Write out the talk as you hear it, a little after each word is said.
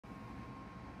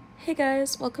Hey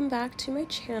guys, welcome back to my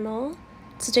channel.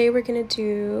 Today we're gonna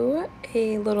do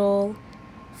a little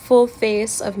full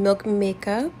face of milk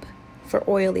makeup for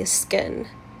oily skin.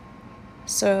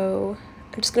 So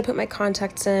I'm just gonna put my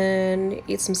contacts in,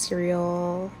 eat some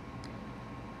cereal.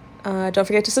 Don't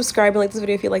forget to subscribe and like this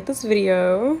video if you like this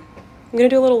video. I'm gonna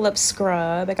do a little lip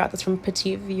scrub. I got this from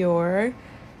FAITHVDEAN.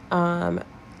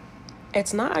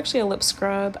 It's not actually a lip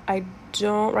scrub. I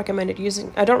don't recommend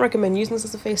using this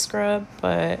as a face scrub,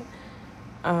 but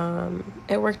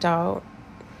it worked out.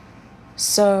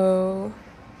 So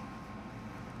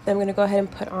then I'm gonna go ahead and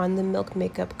put on the Milk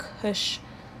Makeup Kush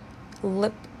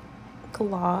lip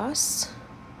gloss,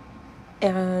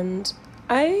 and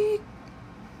I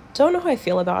don't know how I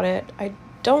feel about it. I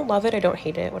don't love it, I don't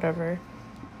hate it, whatever.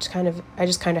 I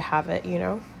just kind of have it, you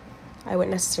know. I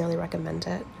wouldn't necessarily recommend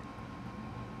it,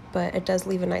 but it does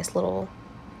leave a nice little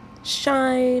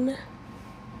shine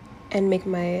and make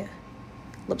my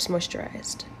lips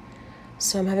moisturized.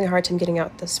 So I'm having a hard time getting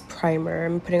out this primer.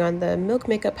 I'm putting on the Milk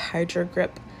Makeup Hydro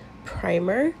Grip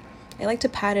Primer. I like to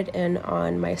pat it in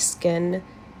on my skin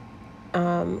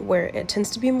where it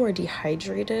tends to be more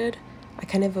dehydrated. I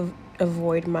kind of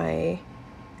avoid my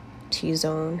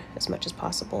T-zone as much as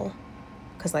possible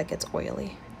because that gets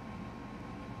oily.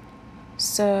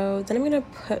 So then I'm going to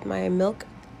put my Milk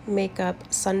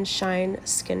Makeup Sunshine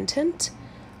Skin Tint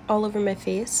all over my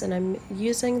face, and I'm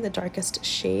using the darkest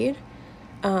shade.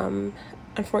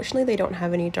 Unfortunately, they don't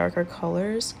have any darker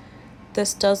colors.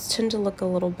 This does tend to look a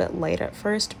little bit light at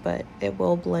first, but it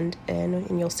will blend in,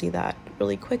 and you'll see that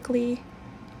really quickly.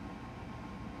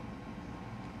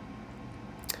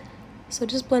 So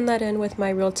just blend that in with my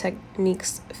Real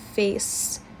Techniques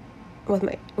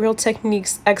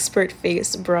Expert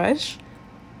Face brush.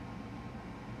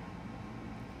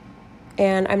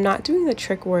 And I'm not doing the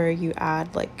trick where you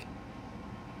add, like,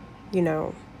 you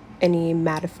know, any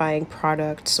mattifying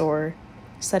products or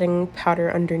setting powder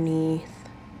underneath.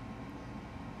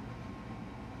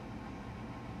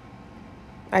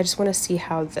 I just want to see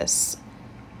how this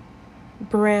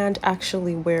brand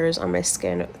actually wears on my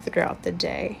skin throughout the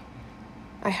day.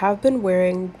 I have been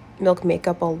wearing Milk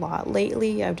Makeup a lot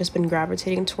lately. I've just been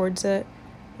gravitating towards it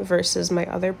versus my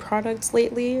other products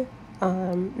lately.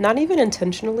 Not even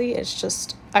intentionally, it's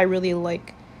just I really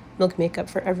like Milk Makeup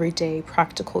for everyday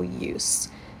practical use,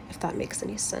 if that makes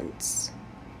any sense.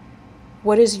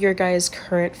 What is your guys'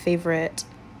 current favorite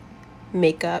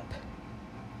makeup,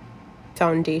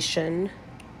 foundation,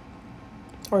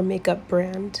 or makeup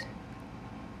brand?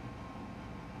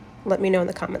 Let me know in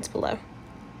the comments below.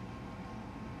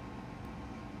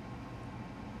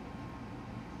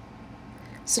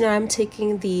 So now I'm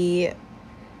taking the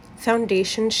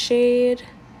foundation shade,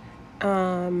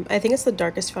 I think it's the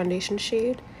darkest foundation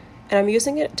shade, and I'm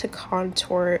using it to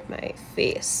contour my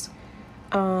face.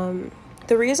 The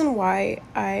reason why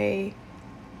I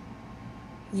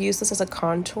use this as a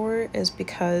contour is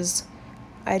because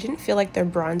I didn't feel like their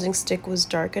bronzing stick was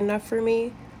dark enough for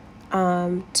me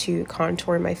to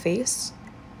contour my face,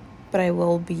 but I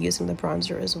will be using the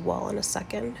bronzer as well in a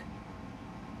second.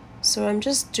 So I'm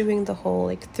just doing the whole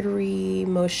like 3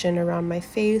 motion around my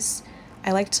face.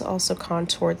 I like to also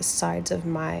contour the sides of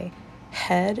my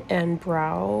head and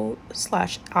brow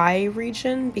 / eye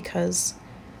region because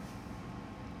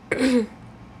I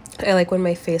like when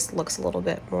my face looks a little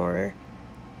bit more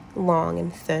long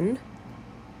and thin.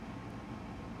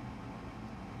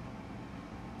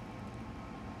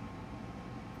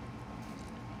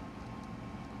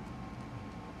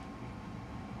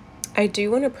 I do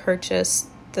want to purchase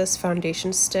this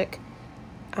foundation stick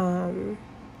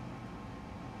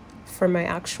for my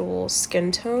actual skin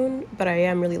tone, but I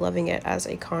am really loving it as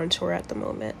a contour at the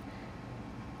moment.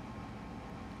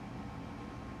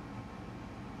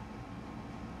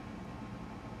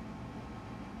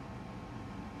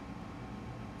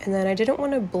 And then I didn't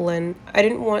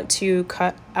want to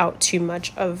cut out too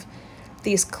much of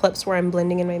these clips where I'm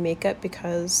blending in my makeup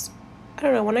because, I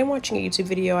don't know, when I'm watching a YouTube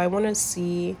video, I want to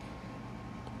see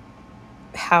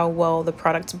how well the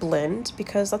products blend,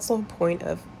 because that's the whole point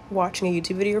of watching a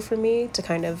YouTube video for me, to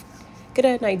kind of get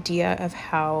an idea of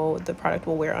how the product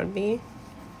will wear on me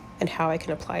and how I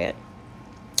can apply it.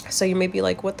 So you may be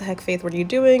like, what the heck, Faith, what are you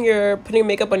doing? You're putting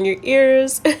makeup on your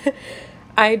ears.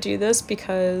 I do this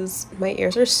because my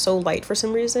ears are so light for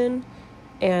some reason,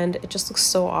 and it just looks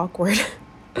so awkward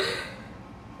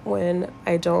when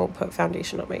I don't put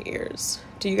foundation on my ears.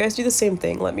 Do you guys do the same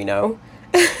thing? Let me know.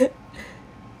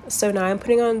 So now I'm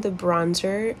putting on the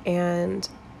bronzer, and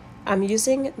I'm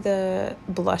using the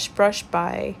blush brush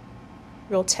by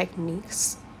Real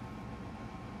Techniques.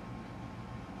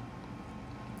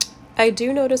 I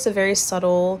do notice a very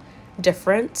subtle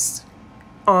difference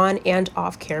on and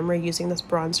off camera using this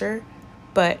bronzer,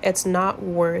 but it's not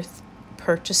worth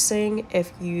purchasing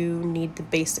if you need the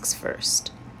basics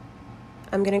first.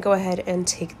 I'm gonna go ahead and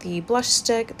take the blush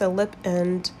stick, the lip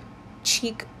and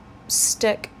cheek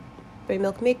stick by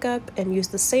Milk Makeup, and use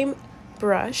the same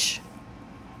brush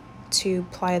to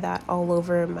apply that all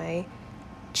over my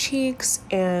cheeks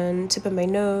and tip of my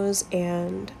nose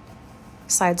and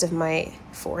sides of my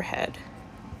forehead.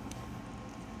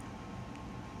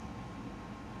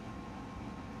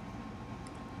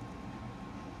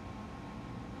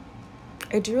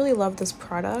 I do really love this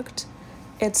product.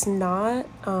 It's not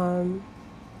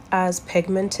as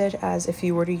pigmented as if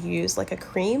you were to use like a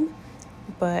cream,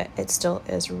 but it still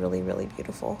is really, really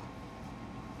beautiful.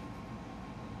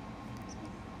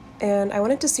 And I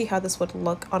wanted to see how this would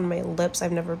look on my lips.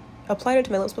 I've never applied it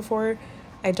to my lips before.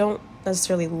 I don't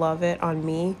necessarily love it on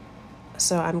me,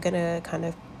 so I'm gonna kind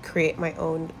of create my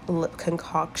own lip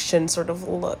concoction sort of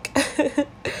look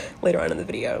later on in the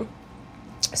video.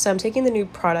 So I'm taking the new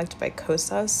product by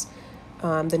Kosas,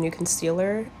 the new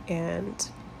concealer, and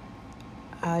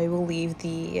I will leave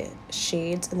the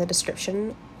shades in the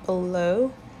description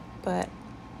below, but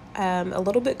a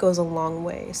little bit goes a long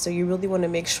way, so you really want to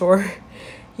make sure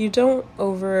you don't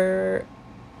over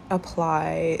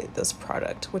apply this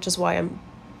product, which is why I'm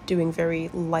doing very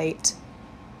light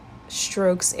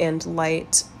strokes and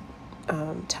light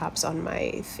taps on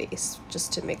my face,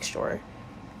 just to make sure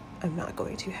I'm not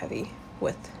going too heavy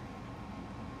with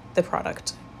the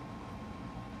product.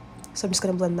 So I'm just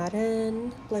gonna blend that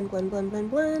in, blend, blend, blend, blend,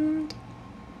 blend.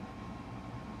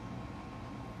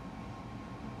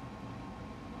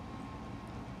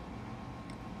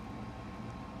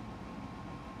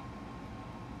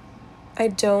 I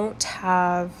don't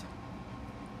have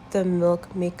the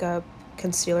Milk Makeup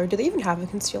concealer. Do they even have a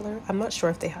concealer? I'm not sure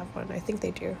if they have one. I think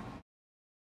they do.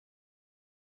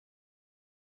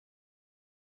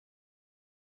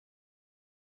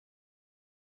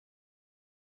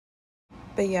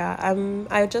 But yeah, I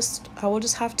will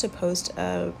just have to post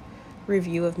a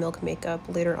review of Milk Makeup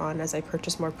later on as I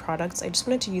purchase more products. I just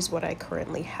wanted to use what I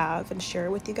currently have and share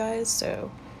it with you guys.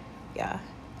 So yeah,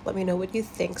 let me know what you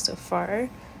think so far.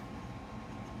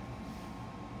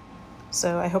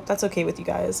 So I hope that's okay with you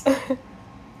guys.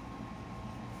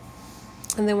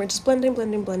 And then we're just blending,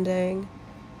 blending, blending.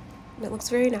 And it looks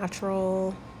very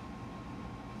natural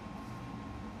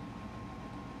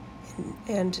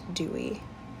and dewy.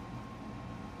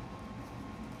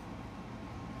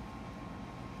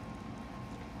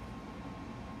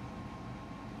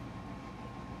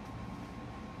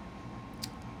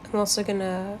 I'm also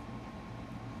gonna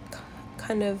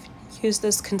kind of use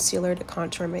this concealer to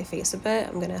contour my face a bit.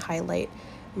 I'm gonna highlight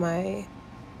the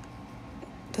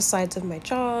sides of my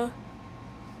jaw.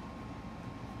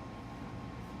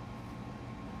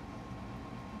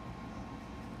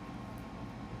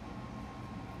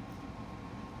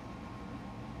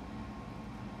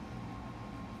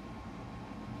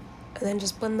 And then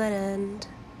just blend that in.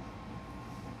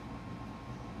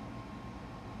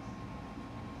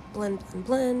 Blend, blend,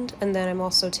 blend. And then I'm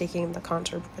also taking the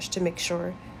contour brush to make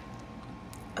sure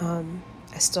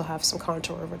I still have some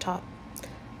contour over top.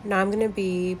 Now I'm gonna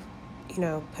be,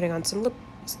 putting on some lip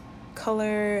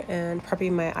color and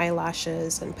prepping my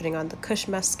eyelashes and putting on the Kush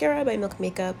mascara by Milk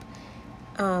Makeup.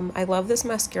 I love this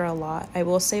mascara a lot. I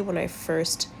will say when I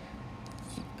first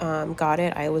got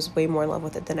it, I was way more in love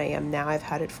with it than I am now. I've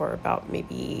had it for about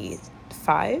maybe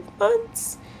 5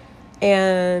 months,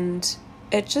 and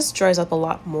it just dries up a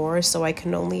lot more, so I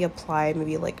can only apply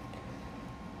maybe like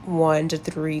 1 to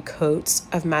 3 coats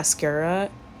of mascara,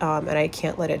 and I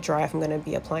can't let it dry if I'm going to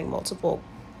be applying multiple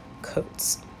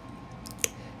coats.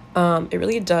 It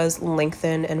really does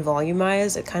lengthen and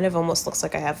volumize. It kind of almost looks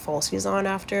like I have falsies on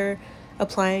after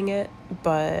applying it,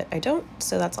 but I don't,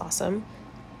 so that's awesome.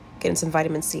 Getting some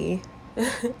vitamin C.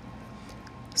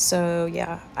 So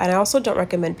yeah, and I also don't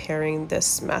recommend pairing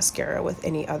this mascara with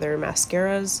any other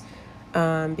mascaras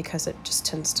because it just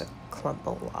tends to clump a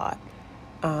lot.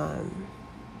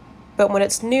 But when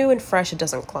it's new and fresh, it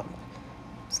doesn't clump.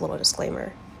 It's a little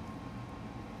disclaimer.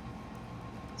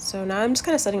 So now I'm just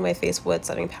kind of setting my face with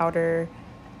setting powder.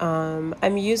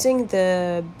 I'm using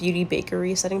the Beauty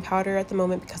Bakerie setting powder at the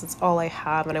moment because it's all I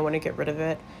have and I want to get rid of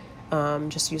it.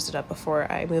 Just used it up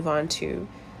before I move on to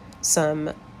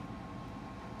some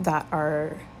that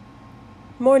are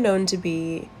more known to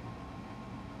be,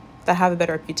 that have a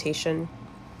better reputation.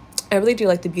 I really do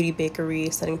like the Beauty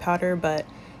Bakerie setting powder, but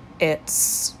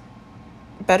it's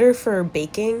better for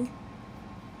baking.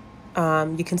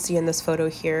 You can see in this photo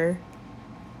here,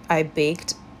 I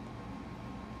baked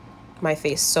my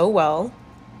face so well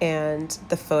and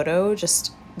the photo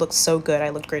just looked so good. I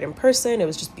looked great in person. It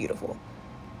was just beautiful.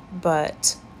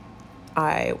 But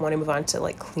I want to move on to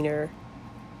like cleaner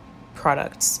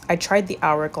products. I tried the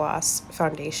Hourglass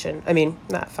foundation. I mean,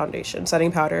 not foundation,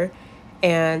 setting powder.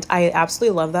 And I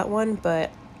absolutely love that one,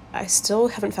 but I still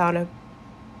haven't found a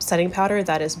setting powder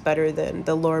that is better than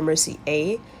the Laura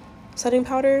Mercier setting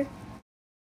powder.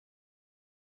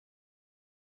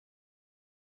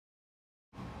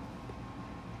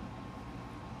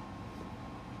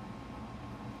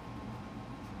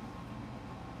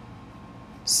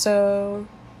 So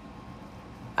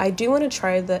I do want to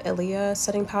try the Ilia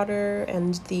setting powder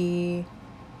and the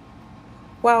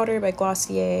Wilder by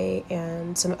Glossier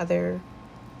and some other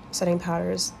setting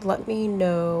powders. Let me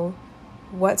know,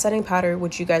 what setting powder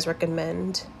would you guys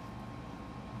recommend?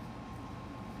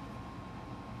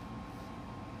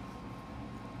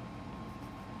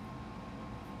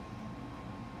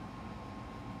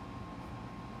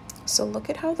 So look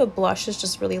at how the blush is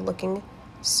just really looking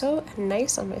so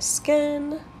nice on my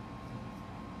skin.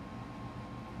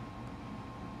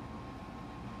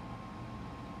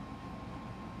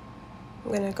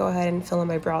 I'm gonna go ahead and fill in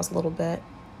my brows a little bit.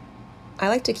 I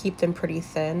like to keep them pretty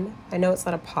thin. I know it's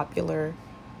not a popular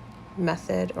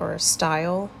method or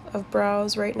style of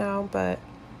brows right now, but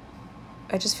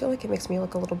I just feel like it makes me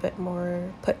look a little bit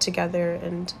more put together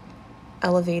and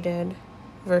elevated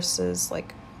versus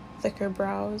like thicker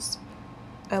brows.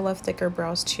 I love thicker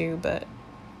brows too, but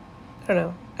I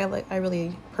don't know. I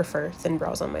really prefer thin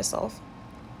brows on myself.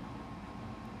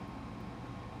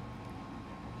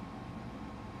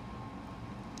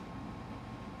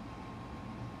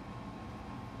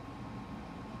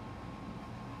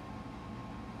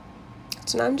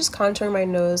 So now I'm just contouring my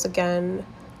nose again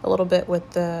a little bit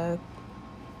with the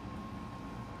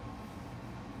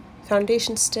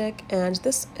foundation stick, and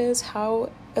this is how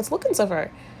it's looking so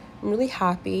far. I'm really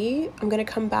happy. I'm gonna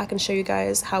come back and show you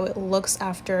guys how it looks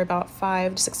after about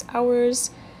 5 to 6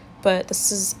 hours, but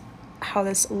this is how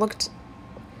this looked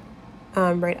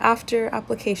right after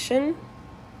application.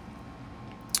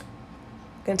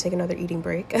 I'm gonna take another eating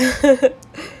break.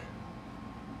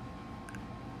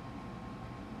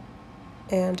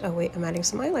 And oh wait, I'm adding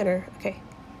some eyeliner. Okay,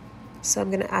 so I'm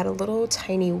gonna add a little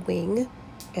tiny wing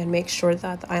and make sure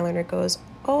that the eyeliner goes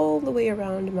all the way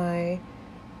around my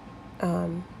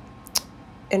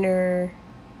inner,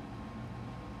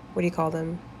 what do you call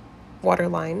them,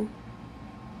 waterline.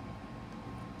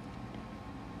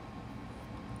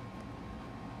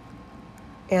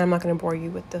 And I'm not going to bore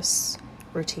you with this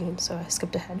routine, so I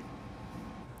skipped ahead.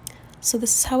 So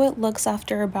this is how it looks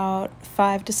after about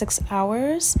 5 to 6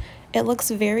 hours. It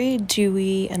looks very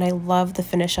dewy and I love the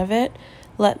finish of it.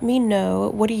 Let me know,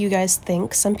 what do you guys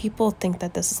think? Some people think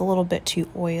that this is a little bit too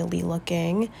oily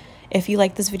looking. If you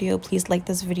like this video, please like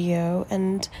this video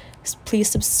and please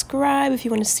subscribe if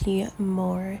you want to see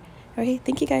more. Okay,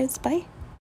 thank you guys. Bye.